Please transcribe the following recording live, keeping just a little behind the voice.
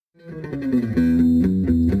The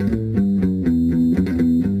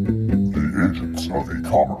Agents of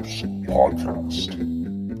E-Commerce Podcast.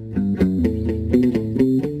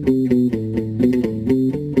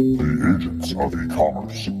 The Agents of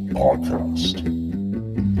E-Commerce Podcast.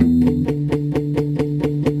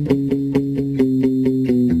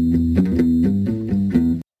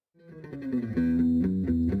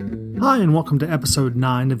 Hi, and welcome to episode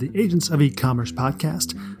 9 of the Agents of E-Commerce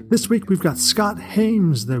podcast. This week we've got Scott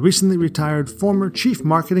Hames, the recently retired former Chief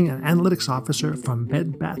Marketing and Analytics Officer from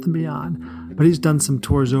Bed Bath & Beyond. But he's done some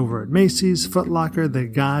tours over at Macy's, Foot Locker. The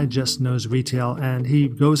guy just knows retail, and he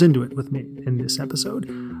goes into it with me in this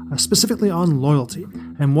episode, specifically on loyalty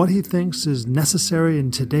and what he thinks is necessary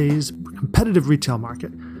in today's competitive retail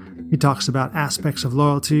market. He talks about aspects of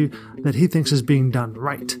loyalty that he thinks is being done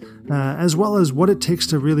right, as well as what it takes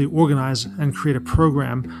to really organize and create a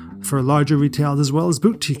program for larger retailers as well as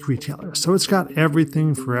boutique retailers. So it's got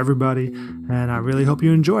everything for everybody, and I really hope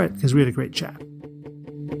you enjoy it because we had a great chat.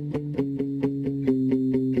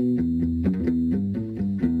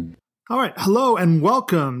 All right. Hello and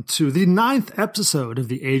welcome to the 9th episode of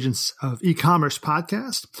the Agents of E-Commerce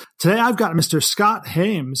podcast. Today I've got Mr. Scott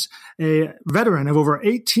Hames, a veteran of over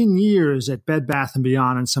 18 years at Bed Bath &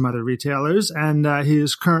 Beyond and some other retailers, and he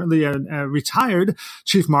is currently a retired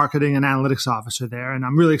Chief Marketing and Analytics Officer there, and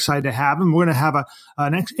I'm really excited to have him. We're going to have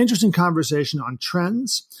an interesting conversation on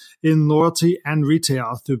trends in loyalty and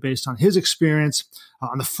retail based on his experience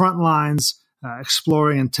on the front lines,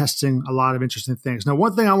 exploring and testing a lot of interesting things. Now,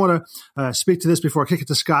 one thing I want to speak to this before I kick it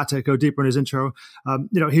to Scott to go deeper in his intro.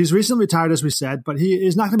 He's recently retired, as we said, but he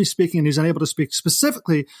is not going to be speaking, and he's unable to speak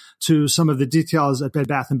specifically to some of the details at Bed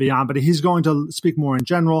Bath & Beyond, but he's going to speak more in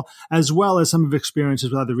general, as well as some of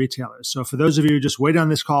experiences with other retailers. So for those of you who just wait on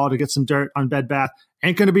this call to get some dirt on Bed Bath,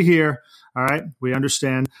 ain't going to be here. All right. We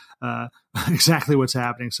understand exactly what's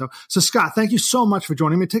happening. So Scott, thank you so much for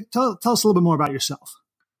joining me. Tell us a little bit more about yourself.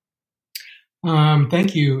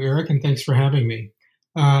 Thank you, Eric, and thanks for having me.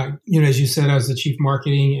 As you said, I was the Chief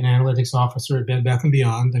Marketing and Analytics Officer at Bed Bath &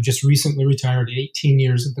 Beyond. I've just recently retired 18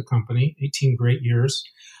 years at the company, 18 great years,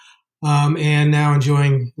 and now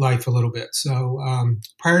enjoying life a little bit. So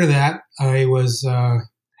prior to that, I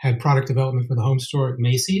had product development for the home store at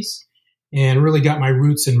Macy's and really got my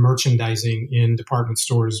roots in merchandising in department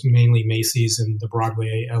stores, mainly Macy's in the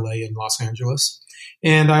Broadway, LA, and Los Angeles.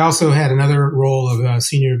 And I also had another role of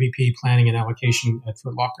Senior VP Planning and Allocation at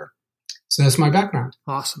Foot Locker. So that's my background.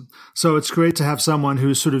 Awesome. So it's great to have someone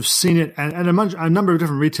who's sort of seen it and a number of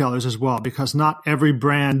different retailers as well, because not every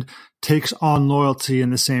brand takes on loyalty in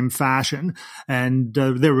the same fashion, and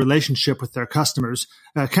their relationship with their customers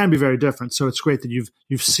can be very different. So it's great that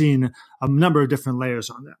you've seen a number of different layers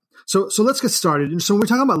on that. So let's get started. So when we're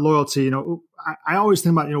talking about loyalty, I always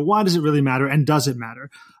think about, why does it really matter, and does it matter?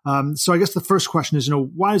 So I guess the first question is,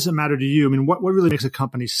 why does it matter to you? I mean, what really makes a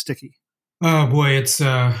company sticky? Oh boy, it's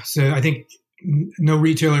so I think no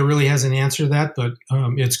retailer really has an answer to that, but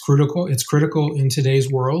it's critical. It's critical in today's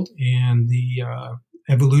world, and the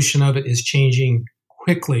evolution of it is changing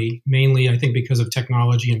quickly. Mainly, I think because of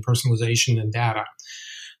technology and personalization and data.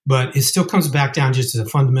 But it still comes back down just to the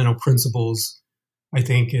fundamental principles. I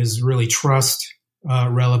think is really trust,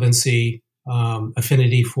 relevancy,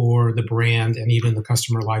 affinity for the brand, and even the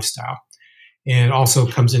customer lifestyle. And it also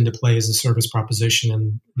comes into play as a service proposition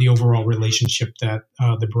and the overall relationship that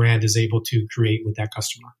the brand is able to create with that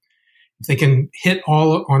customer. If they can hit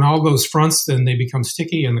on all those fronts, then they become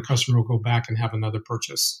sticky, and the customer will go back and have another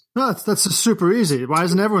purchase. No, that's super easy. Why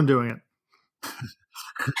isn't everyone doing it?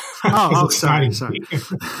 Sorry.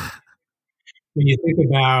 When you think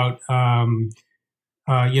about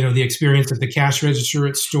the experience at the cash register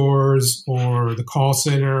at stores or the call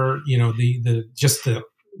center, the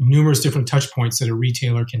numerous different touch points that a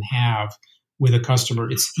retailer can have with a customer,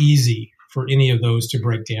 it's easy for any of those to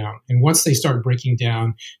break down. And once they start breaking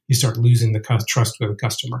down, you start losing the trust with the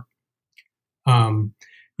customer. I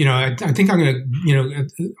think I'm going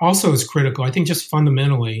to, also is critical. I think just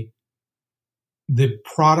fundamentally, the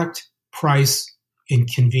product, price, and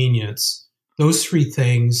convenience, those three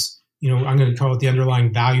things, I'm going to call it the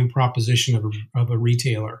underlying value proposition of a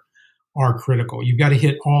retailer, are critical. You've got to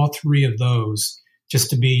hit all three of those just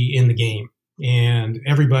to be in the game. And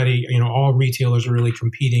everybody, all retailers are really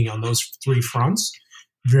competing on those three fronts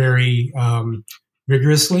very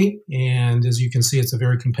vigorously. And as you can see, it's a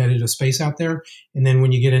very competitive space out there. And then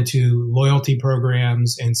when you get into loyalty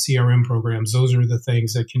programs and CRM programs, those are the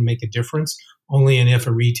things that can make a difference only if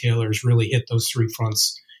a retailer's really hit those three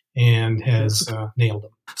fronts and has nailed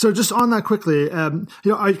them. So just on that quickly, can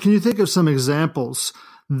you think of some examples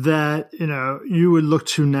that, you would look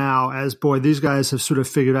to now as, boy, these guys have sort of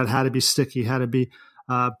figured out how to be sticky, how to be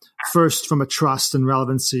first from a trust and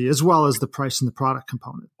relevancy, as well as the price and the product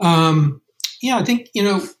component? I think,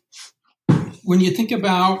 when you think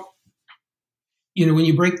about, when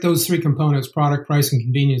you break those three components, product, price, and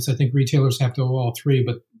convenience, I think retailers have to have all three,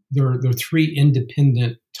 but they're three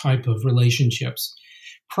independent type of relationships.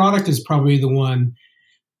 Product is probably the one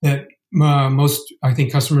that most, I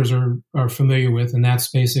think, customers are familiar with, and that's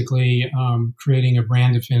basically creating a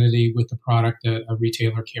brand affinity with the product that a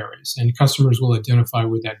retailer carries. And customers will identify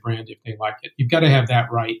with that brand if they like it. You've got to have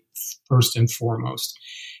that right first and foremost.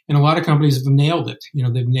 And a lot of companies have nailed it.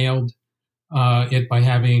 They've nailed it by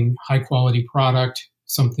having high quality product,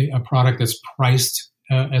 a product that's priced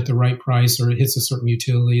at the right price, or it hits a certain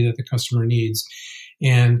utility that the customer needs.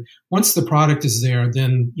 And once the product is there,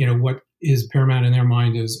 then what is paramount in their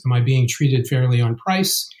mind is, am I being treated fairly on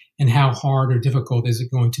price, and how hard or difficult is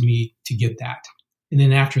it going to be to get that? And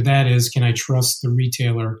then after that is, can I trust the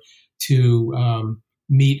retailer to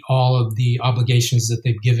meet all of the obligations that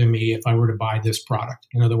they've given me if I were to buy this product?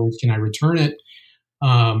 In other words, can I return it?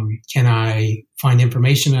 Can I find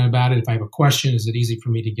information about it? If I have a question, is it easy for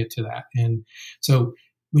me to get to that? And so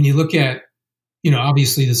when you look at,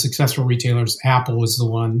 obviously the successful retailers, Apple is the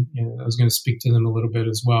one, I was going to speak to them a little bit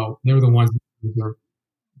as well. They're the ones that are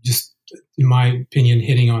just, in my opinion,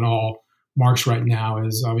 hitting on all marks right now.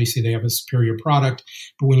 Is obviously they have a superior product,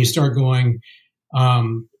 but when you start going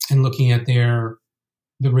and looking at the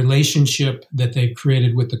relationship that they've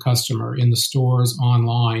created with the customer in the stores,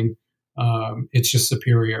 online, it's just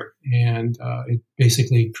superior. And it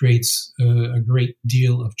basically creates a great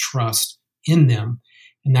deal of trust in them.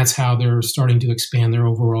 And that's how they're starting to expand their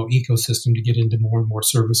overall ecosystem to get into more and more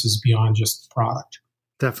services beyond just the product.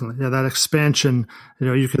 Definitely. Yeah, that expansion,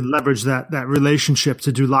 you could leverage that relationship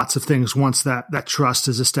to do lots of things once that trust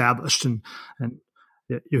is established, and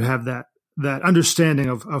you have that understanding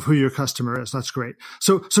of who your customer is. That's great.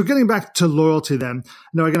 So getting back to loyalty then,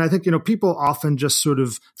 again, I think, people often just sort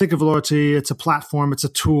of think of loyalty. It's a platform, it's a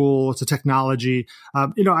tool, it's a technology.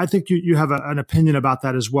 I think you have an opinion about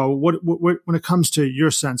that as well. What when it comes to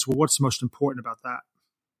your sense, what's most important about that?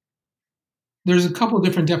 There's a couple of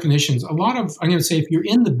different definitions. I'm going to say, if you're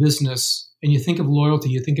in the business and you think of loyalty,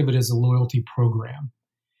 you think of it as a loyalty program.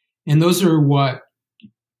 And those are what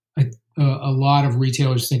a lot of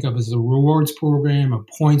retailers think of as a rewards program, a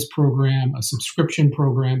points program, a subscription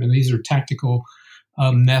program. And these are tactical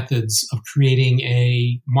methods of creating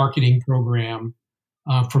a marketing program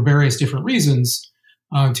for various different reasons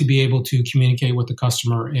to be able to communicate with the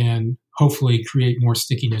customer and hopefully create more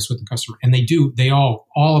stickiness with the customer. And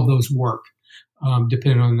all of those work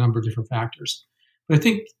depending on a number of different factors. But I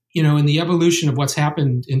think, in the evolution of what's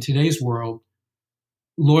happened in today's world,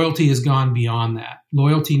 loyalty has gone beyond that.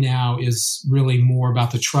 Loyalty now is really more about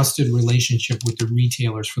the trusted relationship with the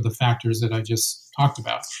retailers for the factors that I just talked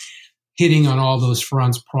about. Hitting on all those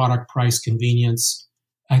fronts: product, price, convenience.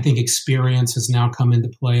 I think experience has now come into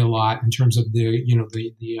play a lot in terms of the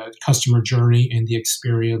customer journey and the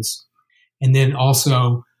experience. And then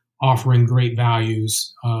also offering great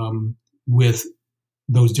values with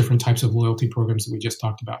those different types of loyalty programs that we just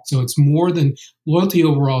talked about. So it's more than loyalty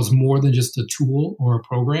overall is more than just a tool or a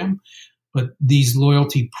program, but these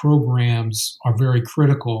loyalty programs are very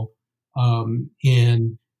critical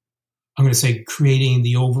in, I'm going to say, creating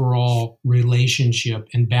the overall relationship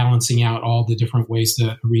and balancing out all the different ways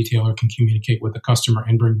that a retailer can communicate with the customer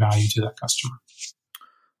and bring value to that customer.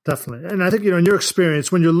 Definitely. And I think, in your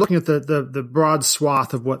experience, when you're looking at the broad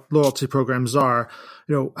swath of what loyalty programs are,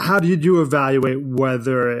 how do you evaluate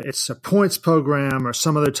whether it's a points program or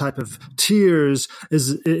some other type of tiers?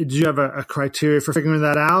 Do you have a criteria for figuring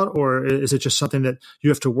that out, or is it just something that you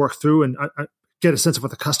have to work through and get a sense of what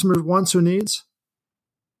the customer wants or needs?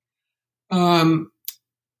 It's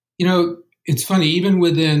funny, even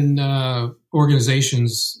within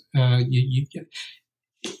organizations, I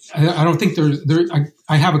don't think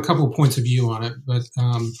I have a couple of points of view on it, but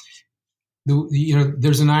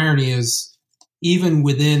there's an irony is, even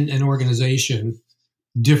within an organization,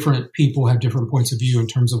 different people have different points of view in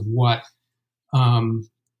terms of what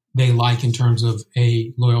they like in terms of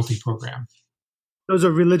a loyalty program. Those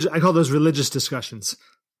are religious. I call those religious discussions.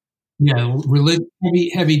 Yeah,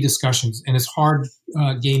 heavy discussions, and it's hard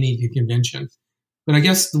gaining a convention. But I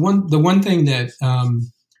guess the one thing that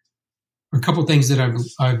a couple of things that I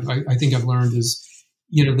think I've learned is,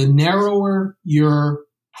 the narrower your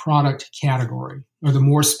product category or the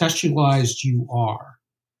more specialized you are,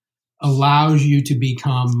 allows you to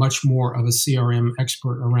become much more of a CRM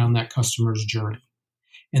expert around that customer's journey.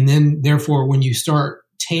 And then, therefore, when you start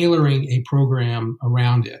tailoring a program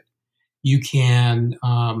around it. You can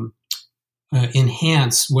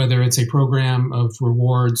enhance, whether it's a program of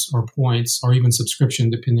rewards or points or even subscription,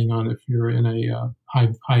 depending on if you're in a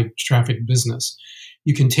high traffic business.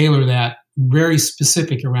 You can tailor that very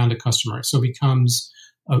specific around a customer, so it becomes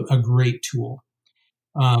a great tool.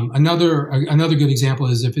 Another good example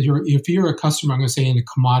is if you're a customer, I'm going to say in a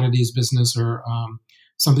commodities business or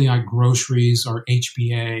something like groceries or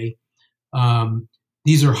HBA.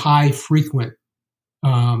 These are high frequent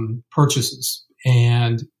purchases,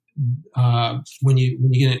 and when you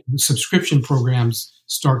get it, subscription programs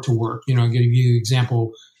start to work. I'll give you an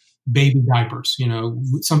example: baby diapers.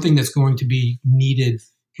 Something that's going to be needed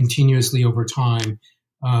continuously over time.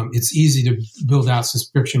 It's easy to build out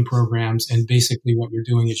subscription programs, and basically what you're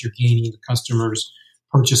doing is you're gaining the customers'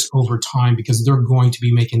 purchase over time because they're going to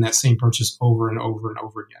be making that same purchase over and over and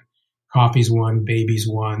over again. Coffee's one, baby's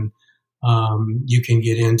one. You can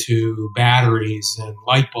get into batteries and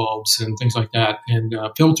light bulbs and things like that, and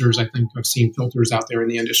filters. I think I've seen filters out there in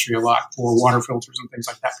the industry a lot for water filters and things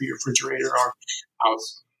like that for your refrigerator or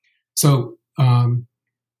house. So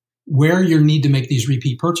where you need to make these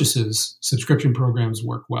repeat purchases, subscription programs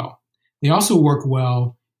work well. They also work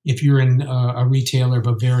well if you're in a retailer of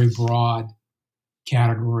a very broad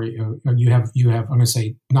category. You have I'm going to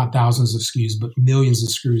say not thousands of SKUs, but millions of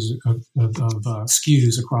SKUs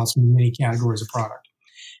across many categories of product.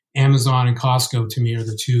 Amazon and Costco, to me, are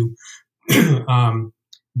the two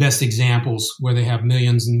best examples where they have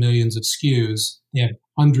millions and millions of SKUs. They have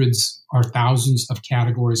hundreds or thousands of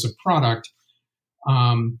categories of product.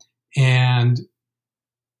 And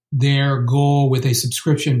their goal with a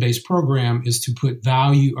subscription-based program is to put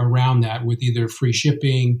value around that with either free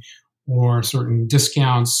shipping or certain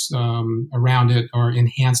discounts around it or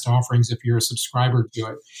enhanced offerings if you're a subscriber to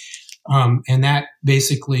it. And that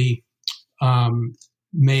basically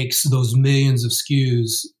makes those millions of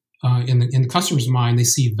SKUs in the customer's mind, they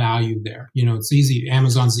see value there. It's easy.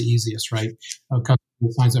 Amazon's the easiest, right? A customer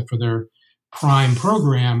that signs up for their Prime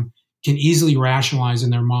program can easily rationalize in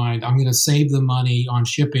their mind, I'm going to save the money on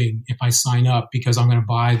shipping if I sign up because I'm going to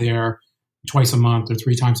buy there twice a month or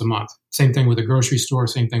 3 times a month. Same thing with a grocery store,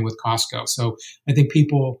 same thing with Costco. So I think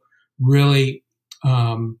people really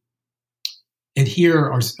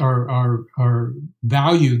adhere or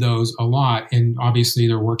value those a lot. And obviously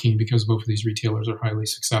they're working because both of these retailers are highly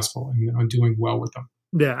successful and are doing well with them.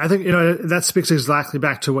 Yeah, I think, that speaks exactly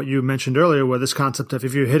back to what you mentioned earlier, where this concept of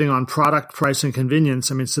if you're hitting on product, price, and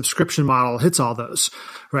convenience, subscription model hits all those,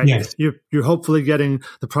 right? Yes. You're hopefully getting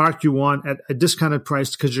the product you want at a discounted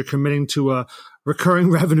price because you're committing to a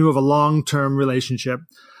recurring revenue of a long-term relationship.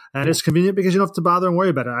 And it's convenient because you don't have to bother and worry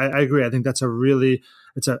about it. I agree. I think that's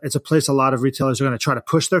it's a place a lot of retailers are going to try to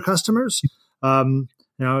push their customers.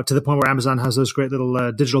 To the point where Amazon has those great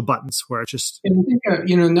little digital buttons where it's just... And I think,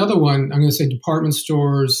 another one, I'm going to say department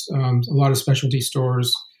stores, a lot of specialty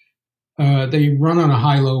stores, they run on a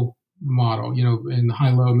high-low model, and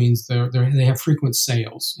high-low means they have frequent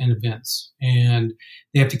sales and events. And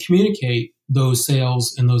they have to communicate those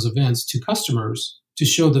sales and those events to customers to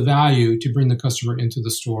show the value to bring the customer into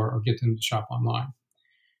the store or get them to shop online.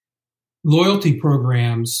 Loyalty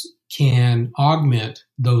programs can augment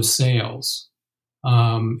those sales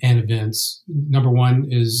and events. Number one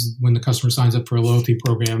is when the customer signs up for a loyalty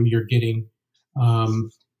program, you're getting,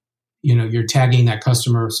 you're tagging that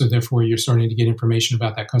customer. So therefore you're starting to get information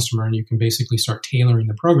about that customer and you can basically start tailoring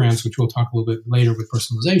the programs, which we'll talk a little bit later with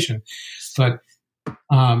personalization. But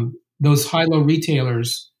those high-low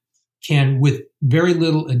retailers can, with very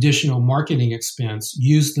little additional marketing expense,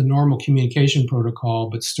 use the normal communication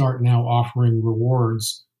protocol, but start now offering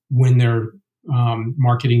rewards when they're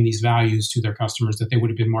marketing these values to their customers that they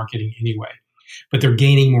would have been marketing anyway. But they're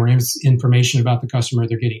gaining more information about the customer,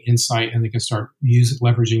 they're getting insight, and they can start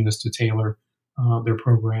leveraging this to tailor their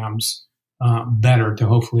programs better to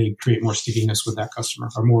hopefully create more stickiness with that customer,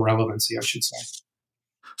 or more relevancy, I should say.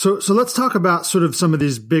 So let's talk about sort of some of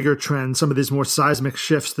these bigger trends, some of these more seismic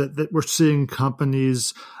shifts that we're seeing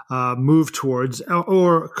companies move towards,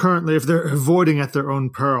 or currently if they're avoiding at their own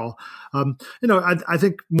peril. I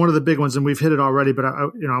think one of the big ones, and we've hit it already, but I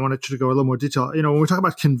wanted you to go a little more detail. When we talk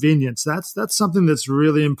about convenience, that's something that's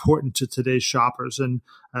really important to today's shoppers. And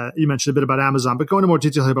you mentioned a bit about Amazon, but go into more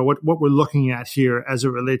detail here about what we're looking at here as it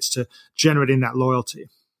relates to generating that loyalty.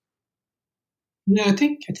 Yeah, I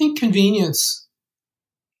think convenience.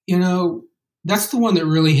 That's the one that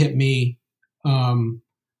really hit me,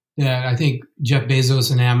 that I think Jeff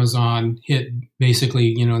Bezos and Amazon hit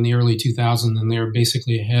basically, in the early 2000s, and they're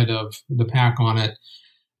basically ahead of the pack on it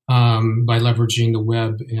by leveraging the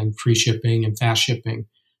web and free shipping and fast shipping.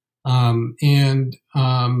 Back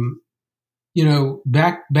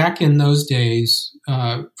in those days,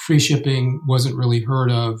 free shipping wasn't really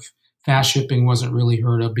heard of. Fast shipping wasn't really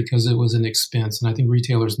heard of because it was an expense, and I think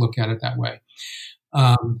retailers look at it that way.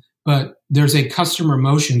 But there's a customer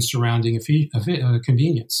emotion surrounding a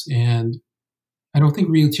convenience, and I don't think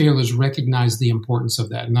retailers recognize the importance of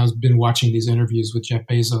that. And I've been watching these interviews with Jeff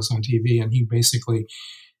Bezos on TV, and he basically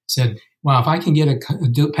said, "Wow, if I can get a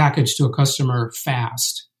package to a customer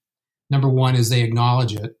fast." Number one is they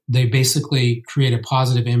acknowledge it. They basically create a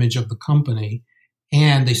positive image of the company,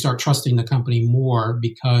 and they start trusting the company more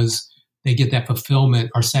because they get that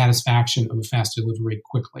fulfillment or satisfaction of a fast delivery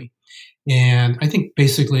quickly. And I think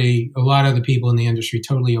basically a lot of the people in the industry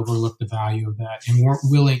totally overlook the value of that and weren't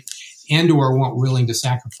willing to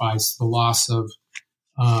sacrifice the loss of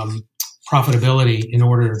profitability in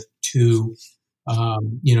order to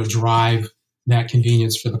drive that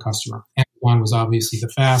convenience for the customer. And one was obviously the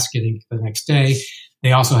fast, getting the next day.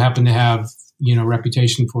 They also happen to have,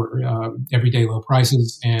 reputation for everyday low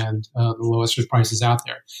prices and the lowest prices out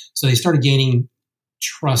there. So they started gaining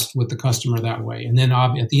trust with the customer that way. And then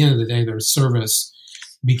at the end of the day, their service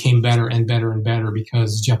became better and better and better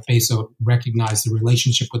because Jeff Bezos recognized the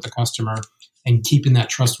relationship with the customer, and keeping that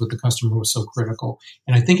trust with the customer was so critical.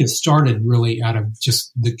 And I think it started really out of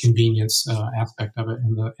just the convenience aspect of it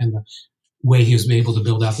and the way he was able to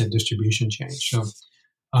build out that distribution chain. So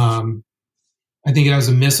I think it was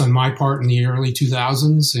a miss on my part in the early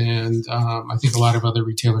 2000s, and I think a lot of other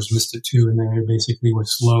retailers missed it too, and they basically were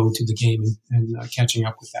slow to the game and catching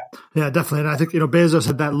up with that. Yeah, definitely. And I think, Bezos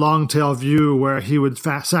had that long tail view where he would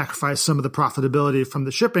sacrifice some of the profitability from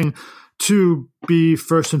the shipping to be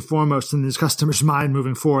first and foremost in his customer's mind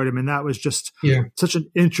moving forward. I mean, that was just such an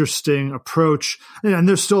interesting approach. And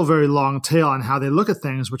there's still a very long tail on how they look at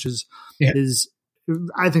things, which is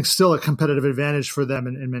I think, still a competitive advantage for them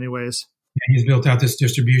in many ways. Yeah, he's built out this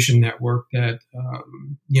distribution network that,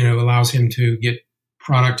 allows him to get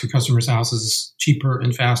product to customers' houses cheaper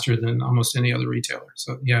and faster than almost any other retailer.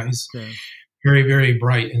 So, he's very, very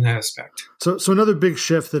bright in that aspect. So another big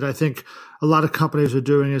shift that I think a lot of companies are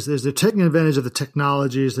doing is they're taking advantage of the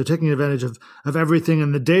technologies, they're taking advantage of everything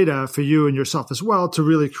and the data for you and yourself as well to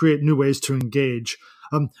really create new ways to engage.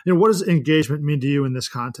 What does engagement mean to you in this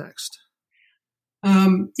context?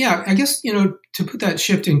 I guess, to put that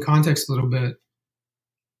shift in context a little bit,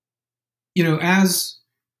 as,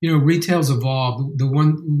 retail's evolved, the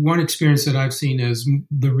one experience that I've seen is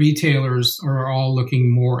the retailers are all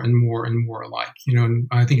looking more and more and more alike, and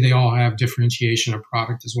I think they all have differentiation of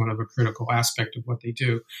product as one of a critical aspect of what they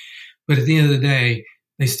do. But at the end of the day,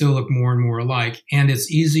 they still look more and more alike, and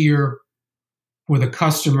it's easier for the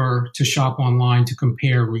customer to shop online to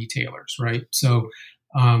compare retailers, right? So,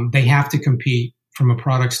 they have to compete from a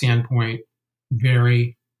product standpoint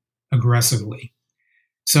very aggressively.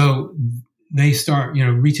 So they start,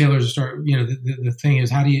 retailers start, the thing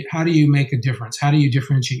is, how do you make a difference? How do you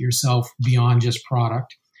differentiate yourself beyond just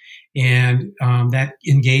product? And that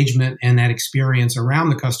engagement and that experience around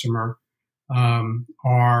the customer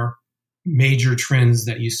are major trends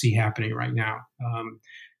that you see happening right now.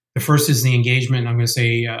 The first is the engagement. I'm going to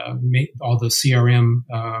say all the CRM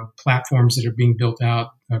platforms that are being built out,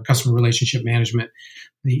 customer relationship management,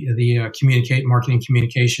 the marketing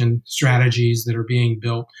communication strategies that are being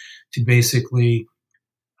built to basically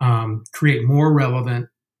create more relevant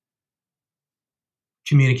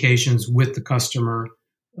communications with the customer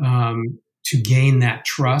to gain that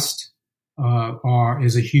trust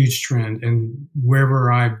is a huge trend. And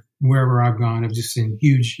wherever I've gone, I've just seen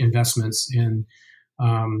huge investments in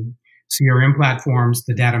CRM platforms,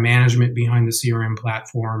 the data management behind the CRM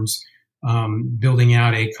platforms, building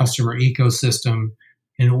out a customer ecosystem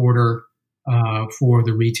in order for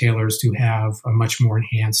the retailers to have a much more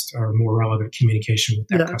enhanced or more relevant communication with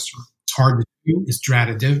that customer. It's hard to do. It's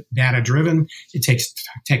data driven. It takes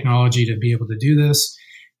technology to be able to do this.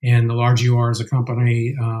 And the larger you are as a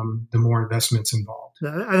company, the more investments involved.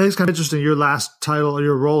 I think it's kind of interesting. Your last title or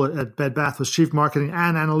your role at Bed Bath was Chief Marketing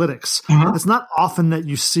and Analytics. It's not often that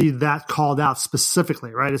you see that called out specifically,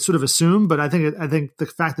 right? It's sort of assumed, but I think the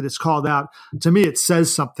fact that it's called out, to me, it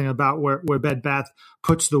says something about where Bed Bath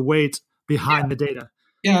puts the weight behind the data.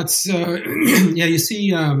 Yeah, it's you see,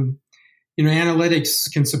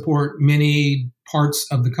 analytics can support many parts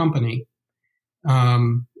of the company.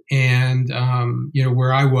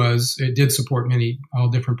 Where I was, it did support all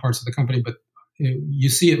different parts of the company, but you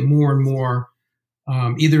see it more and more,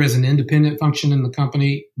 either as an independent function in the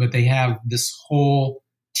company, but they have this whole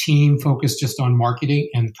team focused just on marketing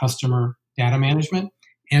and customer data management,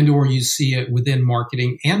 or you see it within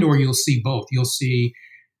marketing, or you'll see both. You'll see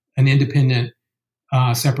an independent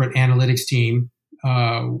separate analytics team,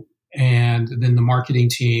 and then the marketing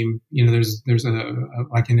team. There's a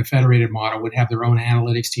like in a federated model would have their own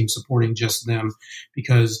analytics team supporting just them,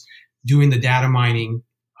 because doing the data mining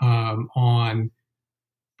on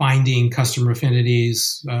finding customer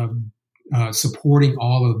affinities, supporting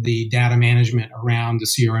all of the data management around the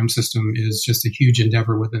CRM system is just a huge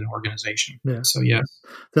endeavor within an organization. Yeah. So, yes.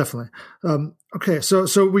 Definitely. Okay.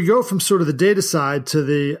 So we go from sort of the data side to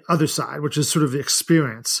the other side, which is sort of the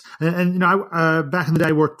experience. And I back in the day,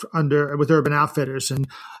 I worked with Urban Outfitters, and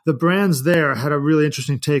the brands there had a really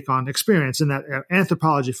interesting take on experience in that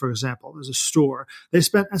Anthropologie, for example, is a store. They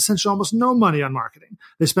spent essentially almost no money on marketing.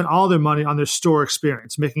 They spent all their money on their store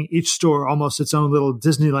experience, making each store almost its own little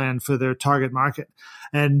Disneyland for their target market.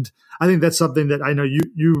 And I think that's something that I know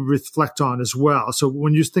you reflect on as well. So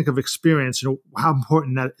when you think of experience, how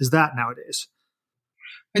important is that nowadays?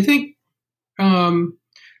 I think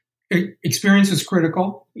experience is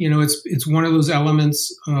critical. It's one of those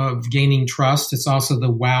elements of gaining trust. It's also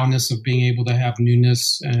the wowness of being able to have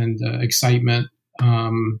newness and excitement. I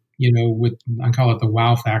call it the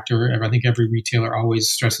wow factor. I think every retailer always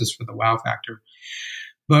stresses for the wow factor.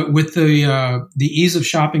 But with the ease of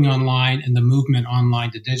shopping online and the movement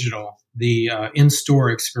online to digital, the in-store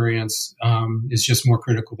experience is just more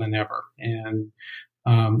critical than ever. And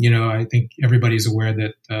I think everybody's aware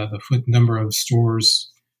that the number of stores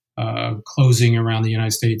closing around the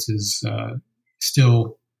United States is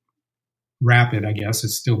still rapid, I guess.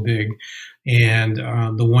 It's still big. And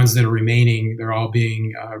the ones that are remaining, they're all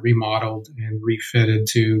being remodeled and refitted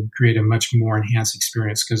to create a much more enhanced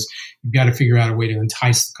experience, because you've got to figure out a way to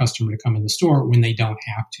entice the customer to come in the store when they don't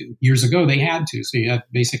have to. Years ago, they had to. So you had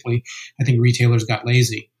basically, I think retailers got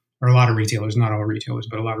lazy, or a lot of retailers, not all retailers,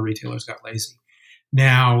 but a lot of retailers got lazy.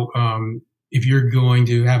 Now, if you're going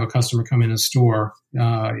to have a customer come in a store,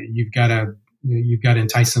 you've got to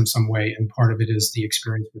entice them some way, and part of it is the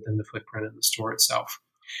experience within the footprint of the store itself.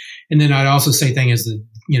 And then I'd also say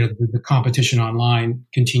the competition online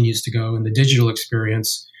continues to go, and the digital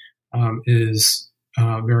experience is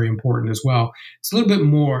very important as well. It's a little bit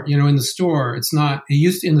more, in the store. It's not. It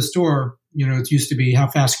used to be how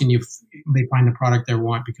fast can they find the product they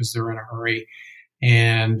want because they're in a hurry.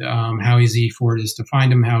 And how easy for it is to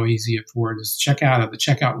find them, how easy for it is to check out. If the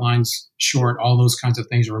checkout line's short, all those kinds of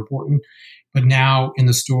things are important. But now in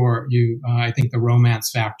the store, I think the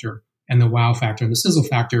romance factor and the wow factor and the sizzle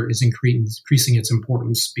factor is increasing its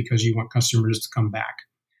importance, because you want customers to come back.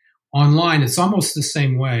 Online, it's almost the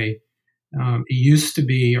same way. It used to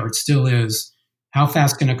be, or it still is, how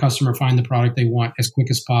fast can a customer find the product they want as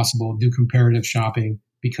quick as possible, do comparative shopping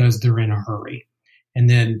because they're in a hurry. And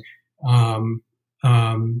then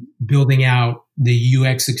building out the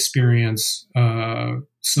UX experience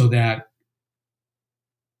so that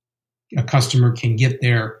a customer can get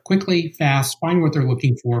there quickly, fast, find what they're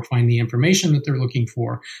looking for, find the information that they're looking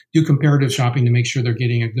for, do comparative shopping to make sure they're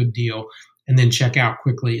getting a good deal, and then check out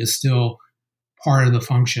quickly is still part of the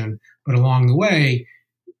function. But along the way,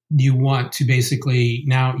 you want to basically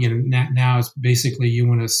now it's basically you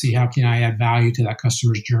want to see how can I add value to that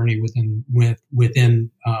customer's journey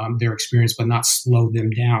within their experience, but not slow them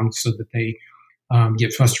down so that they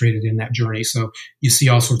get frustrated in that journey. So you see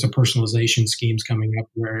all sorts of personalization schemes coming up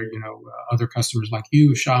where other customers like you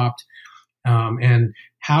have shopped, and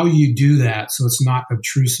how you do that so it's not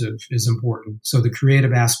obtrusive is important. So the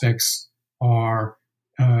creative aspects are,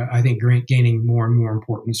 I think, gaining more and more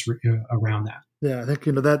importance around that. Yeah, I think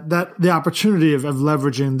that the opportunity of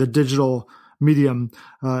leveraging the digital medium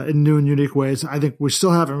in new and unique ways. I think we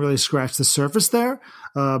still haven't really scratched the surface there.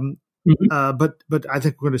 But I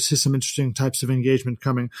think we're going to see some interesting types of engagement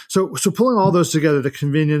coming. So pulling all those together, the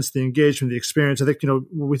convenience, the engagement, the experience, I think, when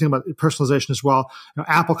we think about personalization as well,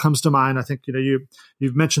 Apple comes to mind. I think,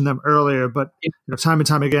 you've mentioned them earlier, but time and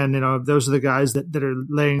time again, those are the guys that are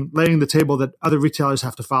laying the table that other retailers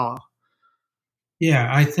have to follow. Yeah,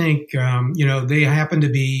 I think, they happen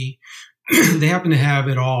to have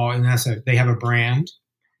it all in that sense. They have a brand.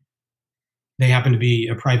 They happen to be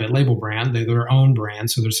a private label brand. They're their own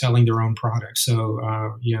brand, so they're selling their own products. So,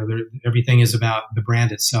 everything is about the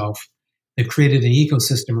brand itself. They've created an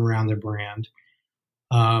ecosystem around their brand,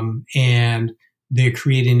 and they're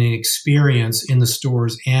creating an experience in the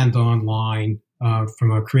stores and online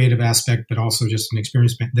from a creative aspect, but also just an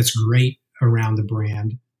experience that's great around the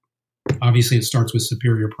brand. Obviously, it starts with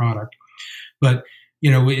superior product, but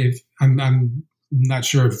if I'm not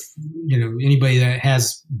sure if anybody that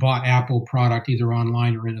has bought Apple product either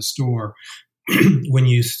online or in a store, when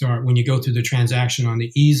you go through the transaction, on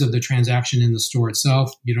the ease of the transaction in the store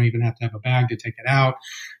itself, you don't even have to have a bag to take it out.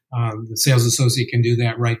 The sales associate can do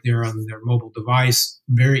that right there on their mobile device.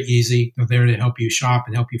 Very easy. They're there to help you shop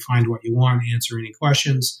and help you find what you want, answer any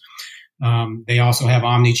questions. They also have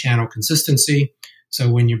omni-channel consistency. So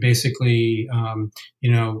when you're basically,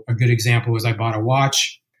 a good example is I bought a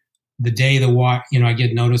watch. The day the watch, I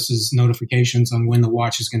get notifications on when the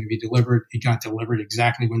watch is going to be delivered. It got delivered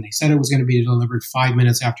exactly when they said it was going to be delivered. 5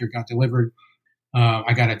 minutes after it got delivered,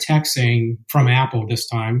 I got a text saying from Apple this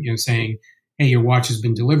time, saying, "Hey, your watch has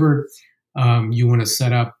been delivered. You want to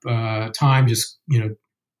set up time? Just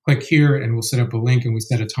click here, and we'll set up a link, and we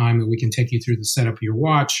set a time that we can take you through the setup of your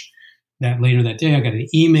watch." That later that day, I got an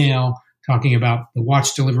email talking about the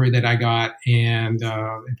watch delivery that I got, and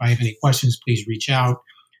if I have any questions, please reach out.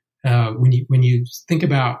 When you think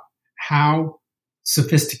about how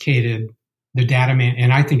sophisticated the data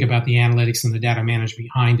and I think about the analytics and the data management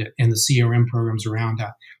behind it and the CRM programs around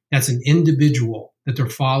that, that's an individual that they're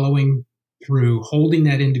following through, holding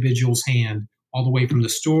that individual's hand all the way from the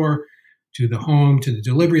store to the home to the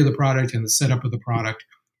delivery of the product and the setup of the product.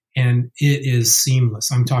 And it is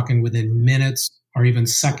seamless. I'm talking within minutes or even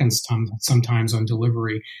seconds sometimes on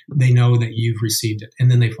delivery, they know that you've received it.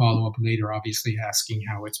 And then they follow up later, obviously asking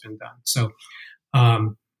how it's been done. So,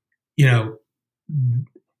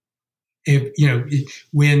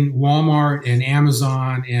 when Walmart and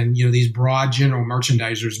Amazon and, these broad general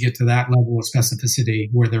merchandisers get to that level of specificity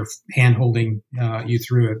where they're hand-holding you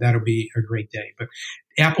through it, that'll be a great day. But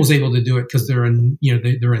Apple's able to do it because they're a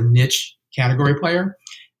niche category player.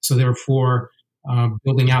 So therefore,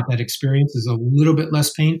 building out that experience is a little bit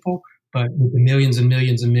less painful, but with the millions and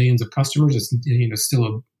millions and millions of customers, it's still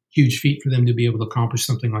a huge feat for them to be able to accomplish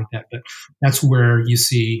something like that. But that's where you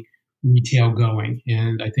see retail going,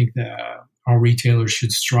 and I think that our retailers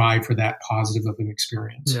should strive for that positive of an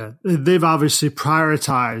experience. Yeah, they've obviously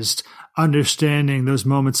prioritized understanding those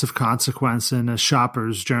moments of consequence in a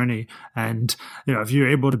shopper's journey, and if you're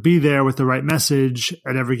able to be there with the right message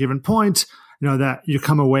at every given point, that you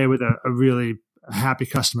come away with a really happy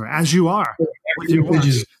customer, as you are.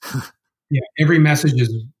 Every message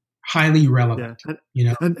is highly relevant.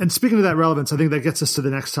 Yeah. And speaking of that relevance, I think that gets us to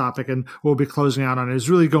the next topic, and we'll be closing out on it, is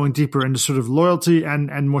really going deeper into sort of loyalty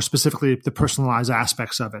and more specifically the personalized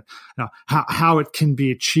aspects of it. How it can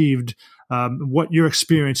be achieved, what your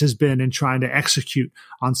experience has been in trying to execute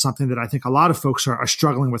on something that I think a lot of folks are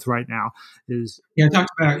struggling with right now. I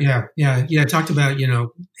talked about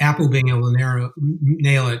Apple being able to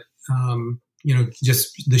nail it.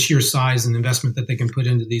 Just the sheer size and investment that they can put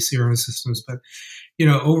into these CRM systems. But,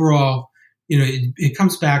 overall, it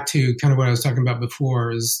comes back to kind of what I was talking about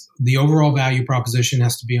before, is the overall value proposition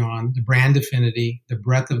has to be on the brand affinity, the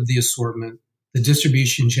breadth of the assortment, the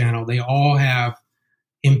distribution channel. They all have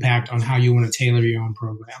impact on how you want to tailor your own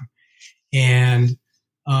program. And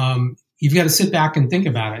you've got to sit back and think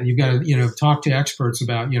about it. You've got to, talk to experts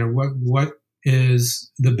about, what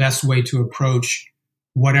is the best way to approach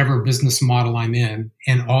whatever business model I'm in,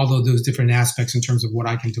 and all of those different aspects in terms of what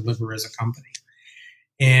I can deliver as a company.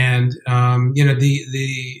 And,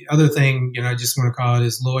 the other thing, I just want to call it,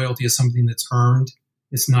 is loyalty is something that's earned.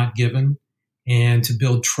 It's not given. And to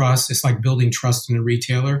build trust, it's like building trust in a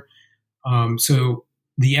retailer. So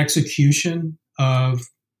the execution of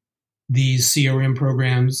these CRM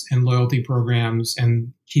programs and loyalty programs,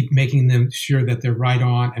 and keep making them sure that they're right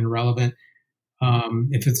on and relevant.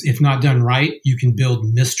 If not done right, you can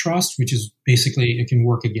build mistrust, which is basically, it can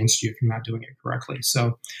work against you if you're not doing it correctly.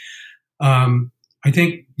 So I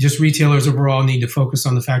think just retailers overall need to focus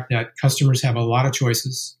on the fact that customers have a lot of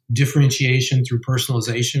choices. Differentiation through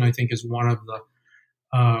personalization, I think, is one of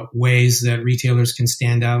the ways that retailers can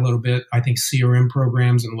stand out a little bit. I think CRM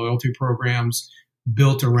programs and loyalty programs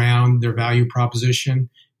built around their value proposition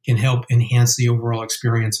can help enhance the overall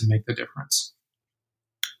experience and make the difference.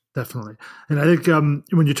 Definitely. And I think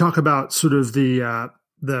when you talk about sort of the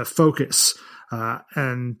focus,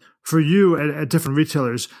 and for you at different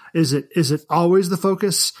retailers, is it always the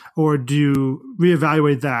focus, or do you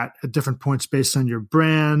reevaluate that at different points based on your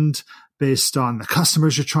brand, based on the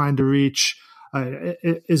customers you're trying to reach?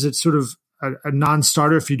 Is it sort of a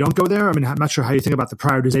non-starter if you don't go there? I mean, I'm not sure how you think about the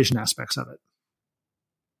prioritization aspects of it.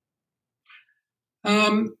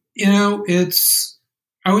 I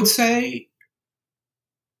would say,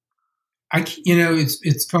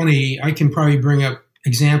 it's funny. I can probably bring up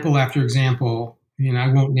example after example. I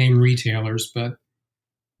won't name retailers, but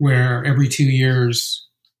where every 2 years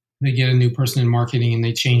they get a new person in marketing and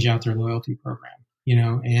they change out their loyalty program,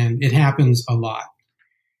 and it happens a lot.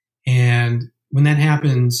 And when that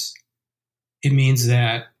happens, it means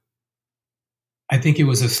that I think it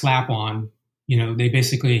was a slap on. They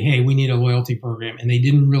basically, hey, we need a loyalty program. And they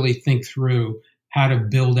didn't really think through how to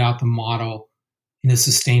build out the model in a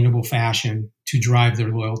sustainable fashion to drive their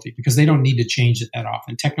loyalty, because they don't need to change it that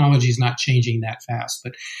often. Technology is not changing that fast.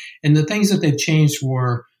 And the things that they've changed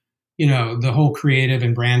were, the whole creative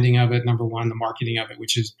and branding of it, number one, the marketing of it,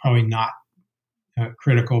 which is probably not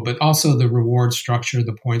critical, but also the reward structure,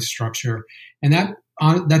 the point structure. And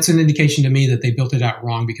that's an indication to me that they built it out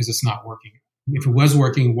wrong because it's not working. If it was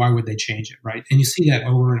working, why would they change it, right? And you see that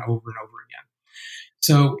over and over and over again.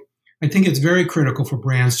 So I think it's very critical for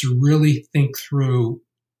brands to really think through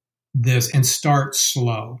this and start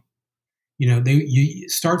slow. You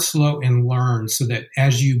start slow and learn, so that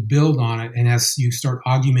as you build on it and as you start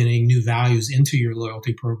augmenting new values into your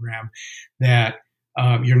loyalty program, that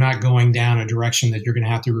you're not going down a direction that you're going to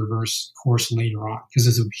have to reverse course later on, because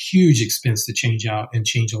it's a huge expense to change a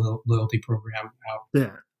loyalty program out.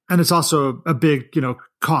 Yeah. And it's also a big,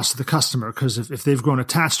 cost to the customer, because if they've grown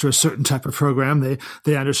attached to a certain type of program,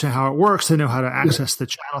 they understand how it works. They know how to access the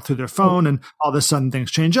channel through their phone, and all of a sudden things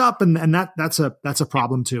change up, and that's a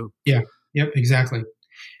problem too. Yeah. Yep. Exactly.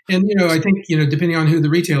 And, I think, depending on who the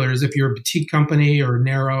retailer is, if you're a boutique company or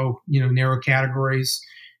narrow categories,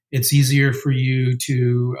 it's easier for you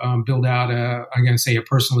to build out a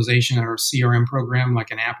personalization or a CRM program,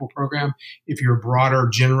 like an Apple program. If you're a broader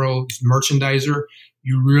general merchandiser,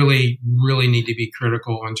 you really, really need to be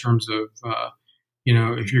critical in terms of,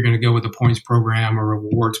 if you're going to go with a points program or a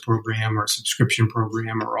rewards program or a subscription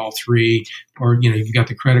program or all three, or, you've got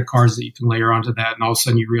the credit cards that you can layer onto that. And all of a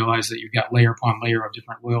sudden you realize that you've got layer upon layer of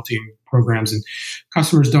different loyalty programs, and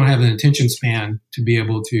customers don't have an attention span to be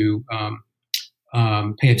able to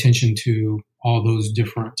pay attention to all those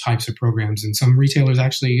different types of programs. And some retailers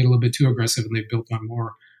actually get a little bit too aggressive, and they've built on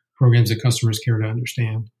more programs that customers care to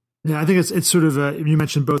understand. Yeah, I think it's sort of you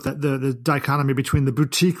mentioned both the dichotomy between the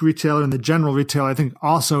boutique retailer and the general retailer. I think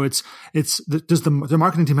also does the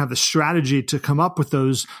marketing team have the strategy to come up with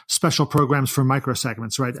those special programs for micro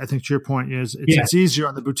segments, right? I think to your point is it's easier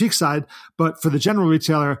on the boutique side, but for the general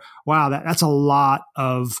retailer, wow, that's a lot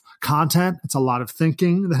of content. It's a lot of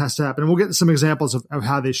thinking that has to happen. And we'll get to some examples of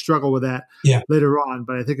how they struggle with that later on,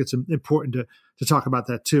 but I think it's important to talk about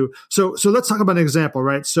that too. So let's talk about an example,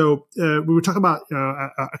 right? So we were talking about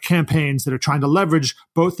campaigns that are trying to leverage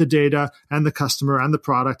both the data and the customer and the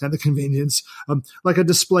product and the convenience, like a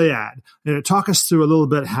display ad. Talk us through a little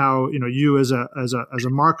bit how you as a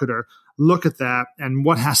marketer look at that and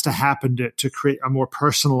what has to happen to create a more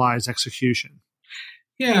personalized execution.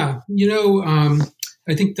 Yeah,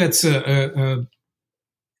 I think that's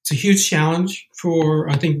it's a huge challenge for,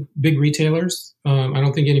 I think, big retailers. I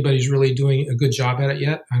don't think anybody's really doing a good job at it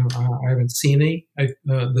yet. I haven't seen any.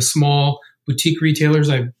 The small boutique retailers,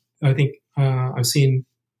 I think I've seen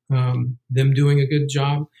them doing a good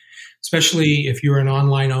job, especially if you're an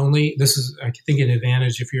online only. This is, I think, an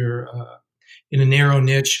advantage if you're in a narrow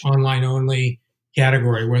niche online only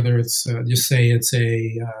category, whether it's just say it's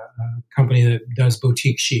a company that does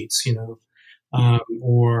boutique sheets,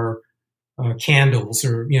 or candles,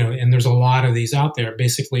 or and there's a lot of these out there.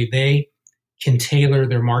 Basically, they can tailor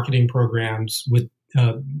their marketing programs with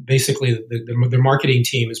basically the marketing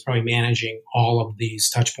team is probably managing all of these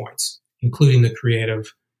touch points, including the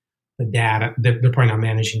creative, the data. They're probably not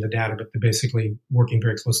managing the data, but they're basically working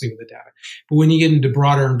very closely with the data. But when you get into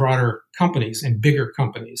broader and broader companies and bigger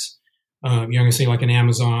companies, you're going to say like an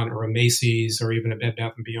Amazon or a Macy's or even a Bed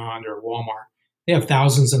Bath & Beyond or Walmart, they have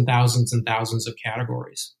thousands and thousands and thousands of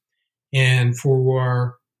categories. And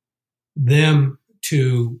for them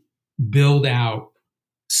to build out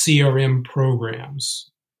CRM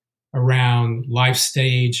programs around life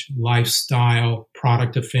stage, lifestyle,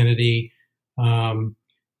 product affinity,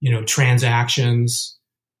 transactions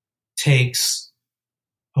takes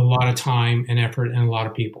a lot of time and effort and a lot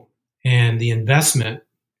of people. And the investment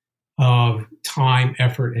of time,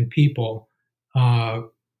 effort, and people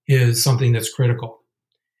is something that's critical.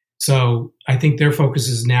 So I think their focus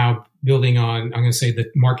is now building on, I'm going to say, the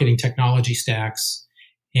marketing technology stacks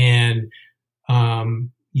and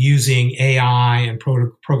using AI and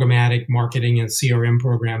programmatic marketing and CRM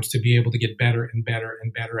programs to be able to get better and better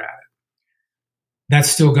and better at it. That's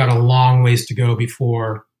still got a long ways to go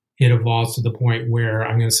before it evolves to the point where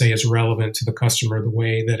I'm going to say it's relevant to the customer the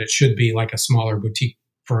way that it should be, like a smaller boutique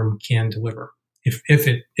firm can deliver, if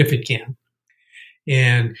it can.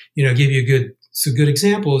 And give you a good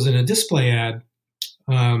example is in a display ad.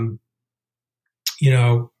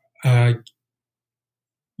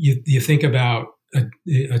 You think about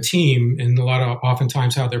a team, and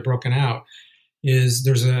oftentimes how they're broken out is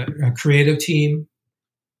there's a creative team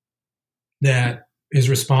that is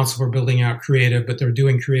responsible for building out creative, but they're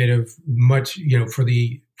doing creative much,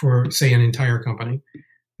 for say an entire company.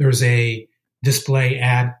 There's a display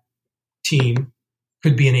ad team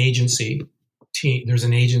could be an agency team. There's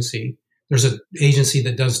an agency. There's an agency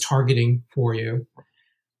that does targeting for you.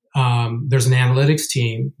 There's an analytics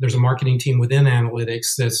team. There's a marketing team within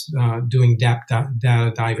analytics that's doing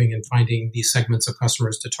data diving and finding these segments of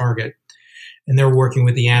customers to target. And they're working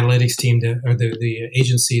with the analytics team or the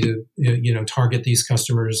agency to target these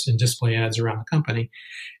customers and display ads around the company.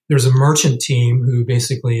 There's a merchant team who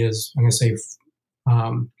basically is, I'm going to say,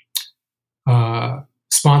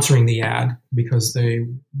 sponsoring the ad because they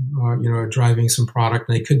are driving some product.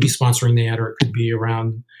 And they could be sponsoring the ad, or it could be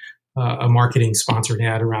around a marketing sponsored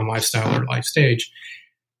ad around lifestyle or life stage.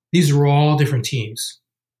 These are all different teams,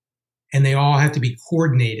 and they all have to be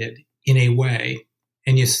coordinated in a way.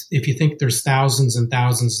 And if you think there's thousands and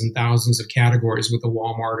thousands and thousands of categories with a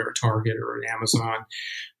Walmart or a Target or an Amazon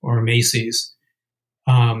or a Macy's,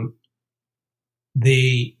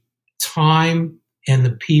 the time and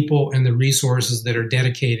the people and the resources that are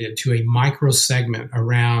dedicated to a micro segment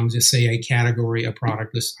around, just say, a category, a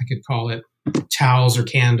product. I could call it towels or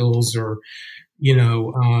candles or,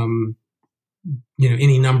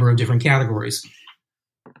 any number of different categories.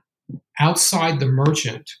 Outside the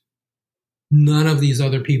merchant, none of these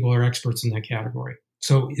other people are experts in that category.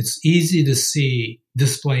 So it's easy to see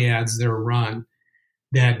display ads that are run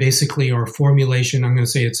that basically are formulation. I'm going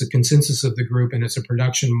to say it's a consensus of the group and it's a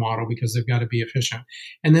production model because they've got to be efficient.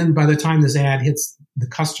 And then by the time this ad hits the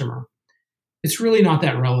customer, it's really not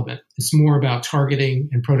that relevant. It's more about targeting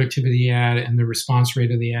and productivity of the ad and the response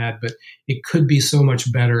rate of the ad. But it could be so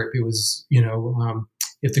much better if it was,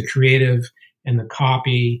 if the creative and the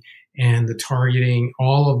copy and the targeting,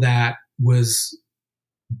 all of that was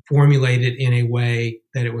formulated in a way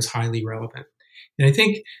that it was highly relevant. And I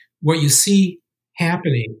think what you see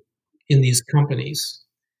happening in these companies,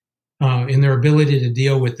 in their ability to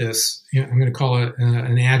deal with this, I'm going to call it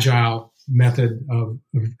an agile method of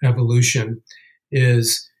evolution,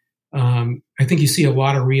 is I think you see a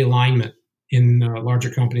lot of realignment in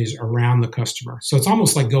larger companies around the customer. So it's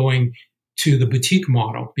almost like going to the boutique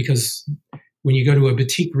model, because when you go to a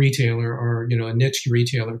boutique retailer or a niche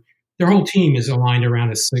retailer, their whole team is aligned around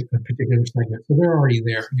a particular segment. So they're already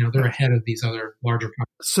there. They're ahead of these other larger companies.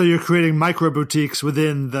 So you're creating micro boutiques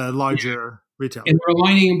within the larger retailer. And they're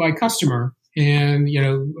aligning them by customer. And,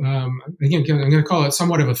 again, I'm going to call it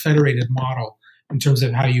somewhat of a federated model in terms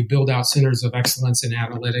of how you build out centers of excellence in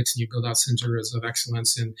analytics and you build out centers of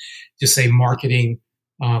excellence in, just say, marketing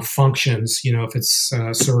functions, if it's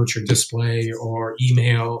search or display or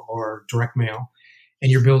email or direct mail. And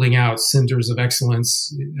you're building out centers of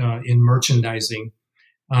excellence in merchandising.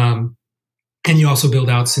 And you also build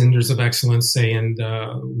out centers of excellence, say, in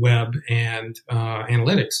web and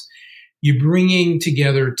analytics. You're bringing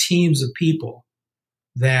together teams of people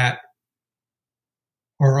that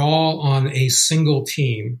are all on a single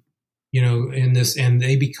team, in this, and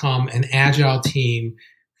they become an agile team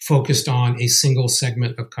focused on a single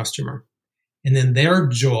segment of customer. And then their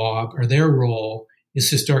job or their role is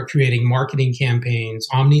to start creating marketing campaigns,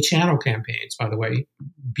 omni-channel campaigns, by the way,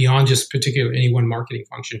 beyond just any one marketing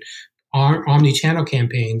function, omni-channel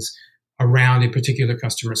campaigns around a particular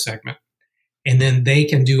customer segment. And then they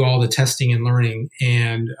can do all the testing and learning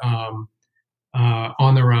and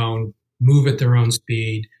on their own, move at their own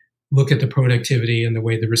speed, look at the productivity and the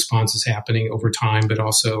way the response is happening over time, but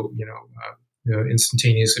also,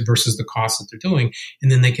 instantaneous versus the cost that they're doing.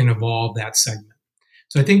 And then they can evolve that segment.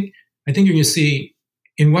 So I think you're going to see,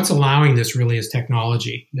 and what's allowing this really is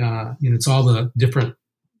technology. It's all the different,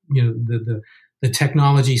 the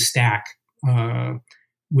technology stack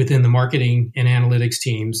within the marketing and analytics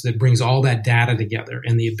teams that brings all that data together,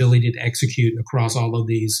 and the ability to execute across all of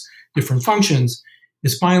these different functions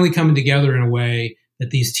is finally coming together in a way that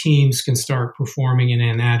these teams can start performing in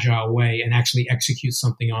an agile way and actually execute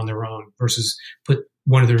something on their own versus put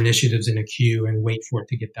one of their initiatives in a queue and wait for it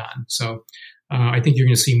to get done. So I think you're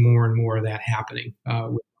going to see more and more of that happening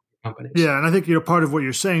with companies. Yeah, and I think part of what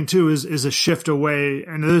you're saying too is a shift away,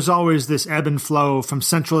 and there's always this ebb and flow from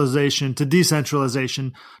centralization to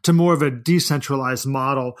decentralization to more of a decentralized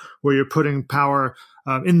model where you're putting power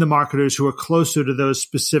in the marketers who are closer to those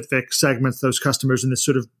specific segments, those customers, in this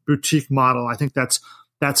sort of boutique model. I think that's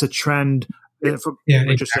a trend. From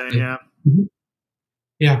what you're saying. Yeah. Mm-hmm.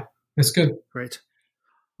 Yeah, that's good. Great.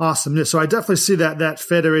 Awesome. Yeah, so I definitely see that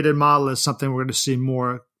federated model as something we're going to see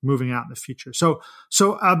more moving out in the future. So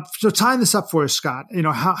tying this up for us, Scott,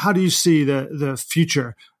 how do you see the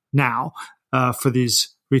future now for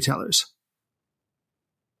these retailers?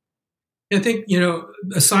 I think,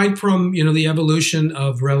 aside from, the evolution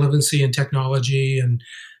of relevancy and technology and,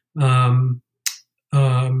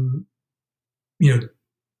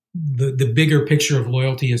 the bigger picture of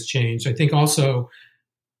loyalty has changed. I think also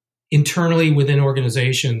internally within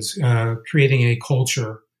organizations, creating a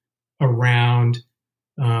culture around,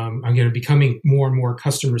 again, becoming more and more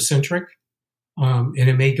customer centric. And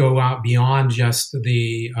it may go out beyond just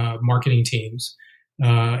the marketing teams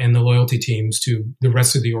and the loyalty teams to the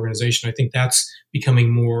rest of the organization. I think that's becoming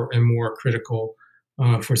more and more critical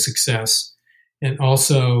for success. And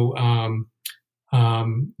also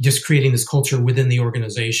just creating this culture within the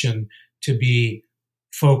organization to be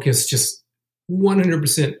focused just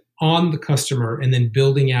 100% on the customer, and then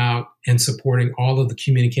building out and supporting all of the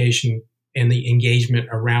communication and the engagement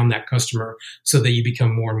around that customer so that you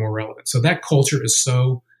become more and more relevant. So that culture is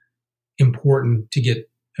so important to get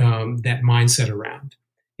that mindset around.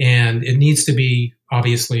 And it needs to be,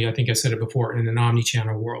 obviously, I think I said it before, in an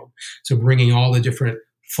omni-channel world. So bringing all the different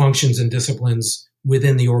functions and disciplines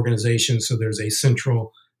within the organization so there's a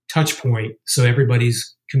central touch point so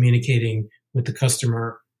everybody's communicating with the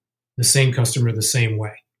customer the same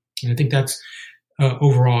way. And I think that's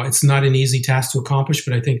overall, it's not an easy task to accomplish,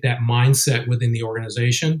 but I think that mindset within the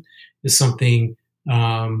organization is something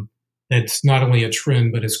that's not only a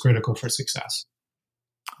trend, but it's critical for success.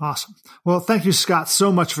 Awesome. Well, thank you, Scott,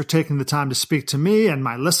 so much for taking the time to speak to me and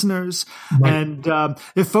my listeners. Right. And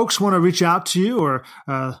if folks want to reach out to you or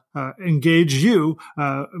engage you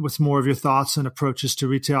with more of your thoughts and approaches to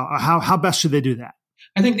retail, how best should they do that?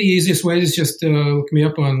 I think the easiest way is just look me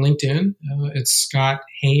up on LinkedIn. It's Scott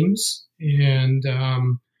Hames, and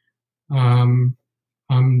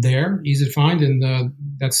I'm there, easy to find, and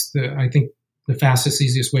that's I think the fastest,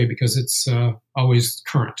 easiest way because it's always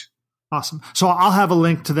current. Awesome. So I'll have a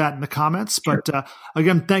link to that in the comments. But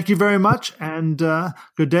again, thank you very much, and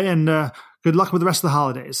good day, and good luck with the rest of the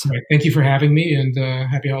holidays. Right. Thank you for having me, and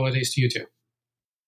happy holidays to you too.